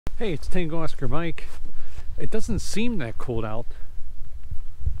Hey, it's Tango Oscar Mike. It doesn't seem that cold out,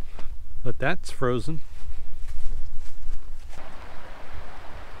 but that's frozen.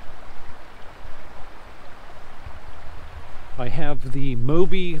 I have the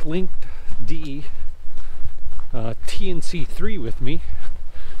Moby Linked D TNC3 with me.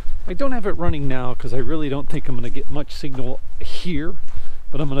 I don't have it running now because I really don't think I'm going to get much signal here,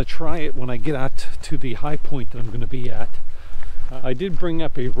 but I'm going to try it when I get out to the high point that I'm going to be at. I did bring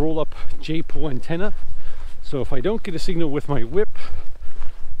up a roll-up J-pole antenna, so if I don't get a signal with my whip,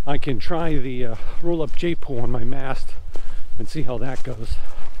 I can try the roll-up J-pole on my mast and see how that goes.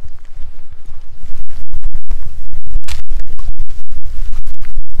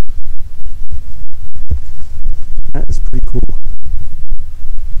 That is pretty cool.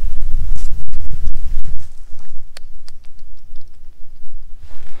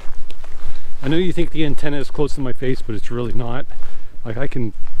 I know you think the antenna is close to my face, but it's really not. Like, I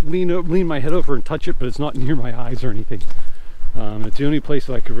can lean my head over and touch it, but it's not near my eyes or anything. It's the only place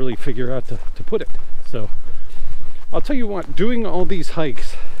that I could really figure out to put it. So I'll tell you what, doing all these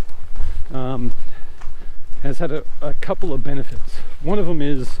hikes has had a couple of benefits. One of them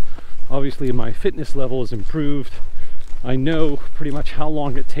is obviously my fitness level is improved. I know pretty much how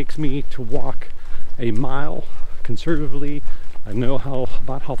long it takes me to walk a mile conservatively. I know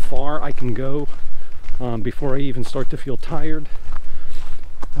about how far I can go before I even start to feel tired.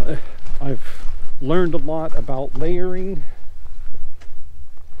 I've learned a lot about layering.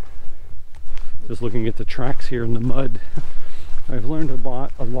 Just looking at the tracks here in the mud, I've learned a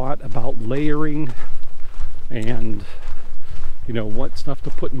lot about layering and, you know, what stuff to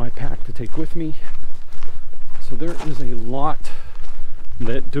put in my pack to take with me. So there is a lot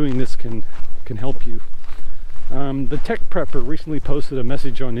that doing this can help you. The tech prepper recently posted a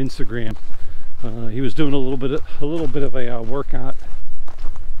message on Instagram. He was doing a little bit of a workout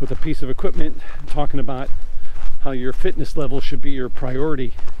with a piece of equipment, talking about how your fitness level should be your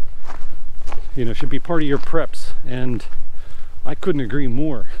priority. You know, should be part of your preps, and I couldn't agree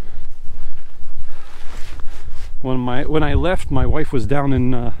more. When I left, my wife was down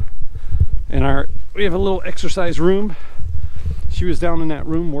in our, we have a little exercise room. She was down in that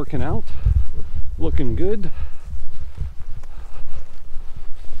room working out, looking good.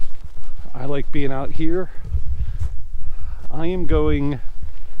 I like being out here. I am going, I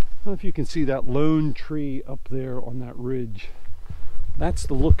don't know if you can see that lone tree up there on that ridge. That's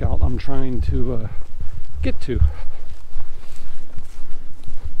the lookout I'm trying to get to.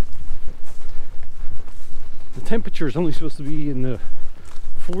 The temperature is only supposed to be in the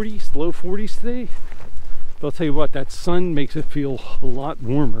 40s, low 40s today. But I'll tell you what, that sun makes it feel a lot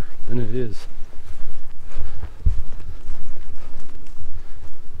warmer than it is.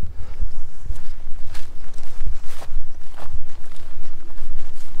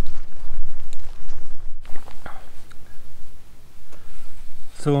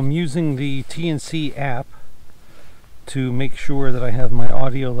 So I'm using the TNC app to make sure that I have my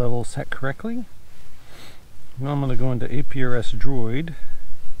audio level set correctly. Now I'm going to go into APRS Droid.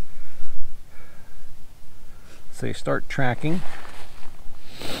 Say start tracking.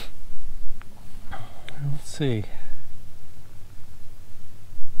 Let's see.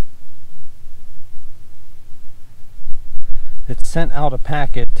 It sent out a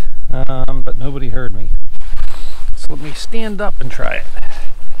packet, but nobody heard me. So let me stand up and try it.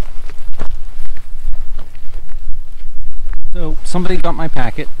 So somebody got my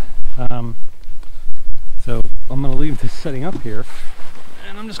packet, so I'm going to leave this setting up here,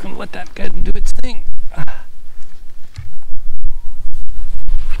 and I'm just going to let that go and do its thing.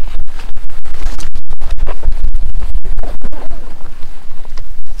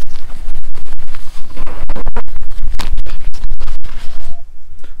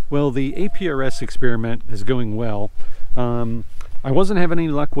 Well, the APRS experiment is going well. I wasn't having any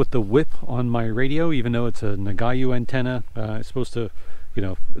luck with the whip on my radio, even though it's a Nagayu antenna. It's supposed to, you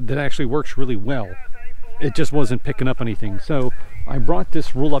know, that actually works really well. It just wasn't picking up anything. So I brought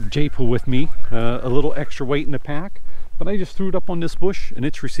this roll-up J-pole with me, a little extra weight in the pack, but I just threw it up on this bush and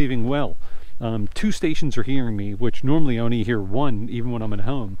it's receiving well. 2 stations are hearing me, which normally I only hear 1 even when I'm at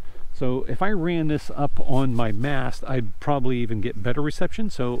home. So if I ran this up on my mast, I'd probably even get better reception.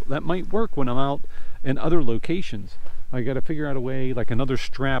 So that might work when I'm out in other locations. I got to figure out a way, like another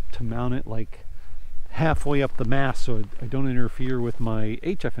strap to mount it like halfway up the mast so I don't interfere with my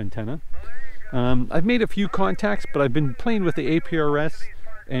HF antenna. I've made a few contacts, but I've been playing with the APRS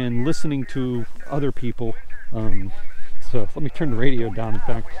and listening to other people. So let me turn the radio down. In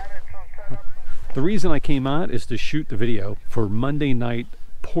fact, the reason I came out is to shoot the video for Monday night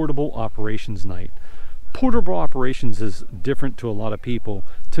portable operations night. Portable operations is different to a lot of people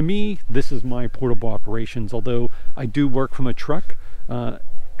To me, this is my portable operations, although I do work from a truck.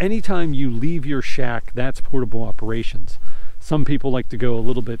 Anytime you leave your shack, that's portable operations. Some people like to go a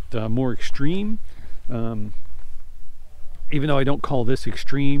little bit more extreme. Even though I don't call this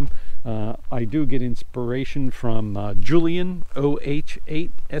extreme, I do get inspiration from Julian,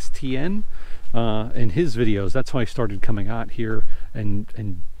 OH8STN, and his videos. That's why I started coming out here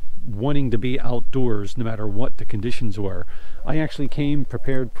and wanting to be outdoors no matter what the conditions were. I actually came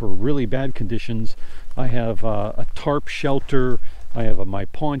prepared for really bad conditions. I have a tarp shelter, I have my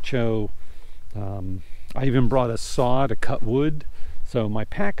poncho, I even brought a saw to cut wood, so my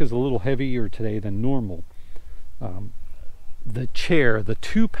pack is a little heavier today than normal. The chair, the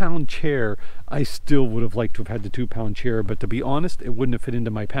 2-pound chair, I still would have liked to have had the 2-pound chair, but to be honest, it wouldn't have fit into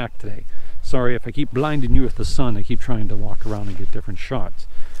my pack today. Sorry if I keep blinding you with the sun. I keep trying to walk around and get different shots.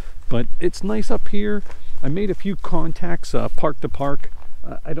 But it's nice up here. I made a few contacts park to park.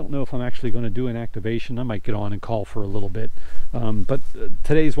 I don't know if I'm actually going to do an activation. I might get on and call for a little bit. But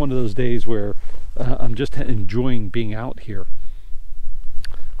today's one of those days where I'm just enjoying being out here.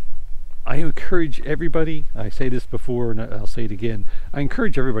 I encourage everybody, I say this before and I'll say it again, I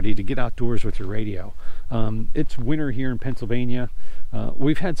encourage everybody to get outdoors with your radio. It's winter here in Pennsylvania.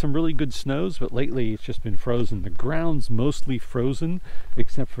 We've had some really good snows, but lately it's just been frozen. The ground's mostly frozen,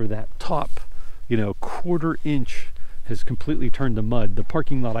 except for that top, 1/4 inch has completely turned to mud. The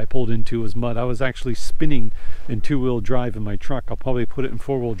parking lot I pulled into was mud. I was actually spinning in 2-wheel drive in my truck. I'll probably put it in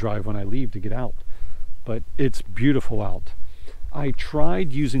 4-wheel drive when I leave to get out. But it's beautiful out. I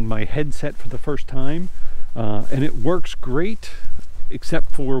tried using my headset for the first time, and it works great,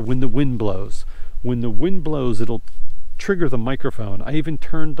 except for when the wind blows. When the wind blows, it'll trigger the microphone. I even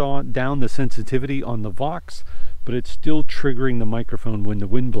turned down the sensitivity on the Vox, but it's still triggering the microphone when the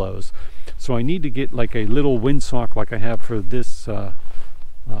wind blows. So I need to get like a little windsock like I have for this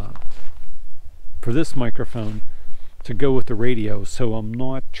microphone to go with the radio, so I'm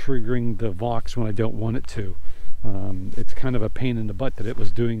not triggering the Vox when I don't want it to. It's kind of a pain in the butt that it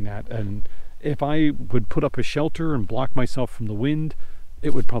was doing that, and if I would put up a shelter and block myself from the wind,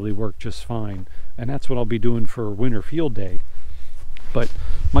 it would probably work just fine, and that's what I'll be doing for winter field day. But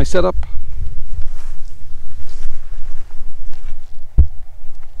my setup,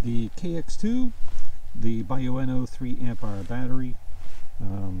 the KX2, the Bioenno 3 amp hour battery,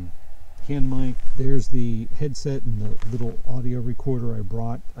 hand mic, there's the headset and the little audio recorder I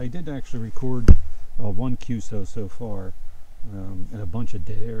brought. I did actually record one QSO so far, and a bunch of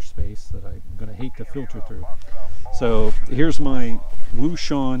dead air space that I'm going to hate to filter through. So here's my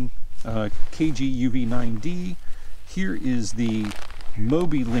Wouxun KG UV9D. Here is the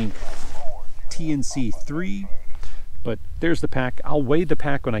MobiLink TNC3. But there's the pack. I'll weigh the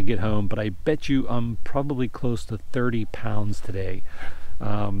pack when I get home, but I bet you I'm probably close to 30 pounds today.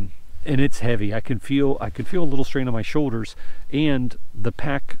 And it's heavy. I could feel a little strain on my shoulders, and the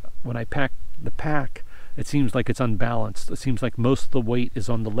pack, when I pack the pack, it seems like it's unbalanced. It seems like most of the weight is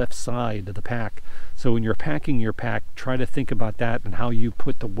on the left side of the pack. So when you're packing your pack, try to think about that and how you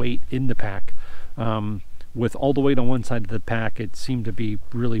put the weight in the pack. With all the weight on one side of the pack, it seemed to be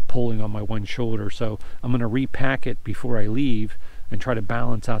really pulling on my one shoulder. So I'm going to repack it before I leave and try to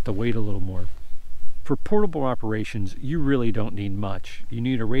balance out the weight a little more. For portable operations, you really don't need much. You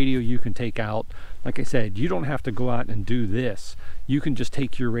need a radio you can take out. Like I said, you don't have to go out and do this. You can just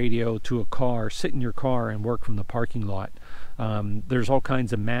take your radio to a car, sit in your car, and work from the parking lot. There's all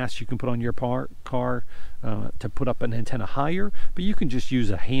kinds of masts you can put on your car to put up an antenna higher, but you can just use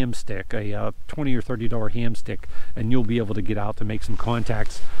a ham stick, a $20 or $30 ham stick, and you'll be able to get out to make some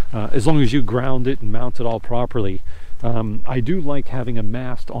contacts as long as you ground it and mount it all properly. I do like having a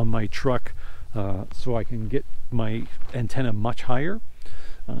mast on my truck so I can get my antenna much higher.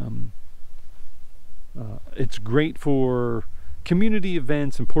 It's great for community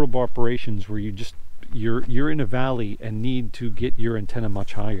events and portable operations where you're in a valley and need to get your antenna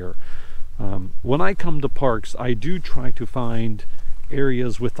much higher. When I come to parks, I do try to find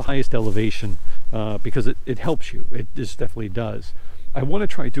areas with the highest elevation because it helps you. It just definitely does. I want to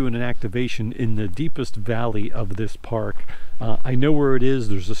try doing an activation in the deepest valley of this park. I know where it is.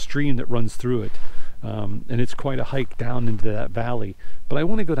 There's a stream that runs through it, and it's quite a hike down into that valley. But I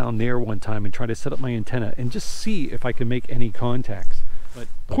want to go down there one time and try to set up my antenna and just see if I can make any contacts. But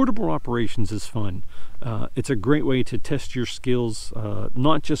portable operations is fun. It's a great way to test your skills,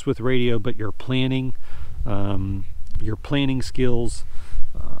 not just with radio, but your planning skills.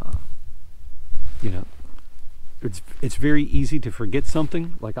 It's very easy to forget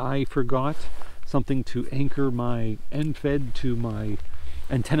something. Like I forgot something to anchor my end fed to my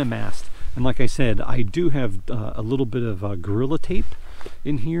antenna mast, and like I said, I do have a little bit of gorilla tape,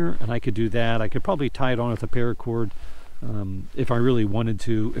 in here, and I could do that. I could probably tie it on with a paracord if I really wanted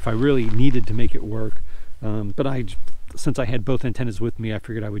to, if I really needed to make it work. But since I had both antennas with me, I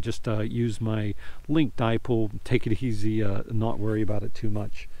figured I would just use my link dipole, take it easy, not worry about it too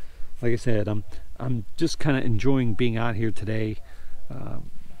much. Like I said, I'm just kind of enjoying being out here today.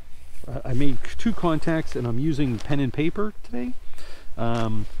 I made 2 contacts, and I'm using pen and paper today.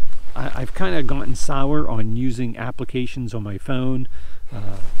 I've kind of gotten sour on using applications on my phone.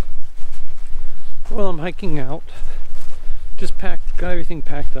 Well, I'm hiking out. Just got everything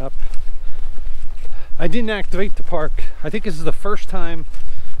packed up. I didn't activate the park. I think this is the first time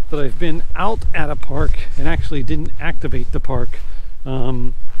that I've been out at a park and actually didn't activate the park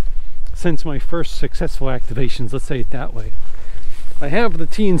since my first successful activations, let's say it that way. I have the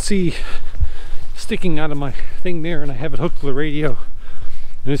TNC sticking out of my thing there, and I have it hooked to the radio,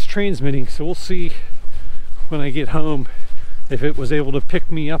 and it's transmitting, so we'll see when I get home if it was able to pick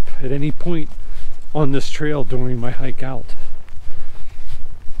me up at any point on this trail during my hike out.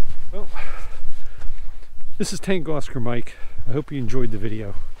 Well, this is Tango Oscar Mike. I hope you enjoyed the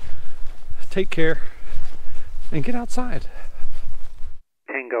video. Take care and get outside.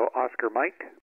 Tango Oscar Mike.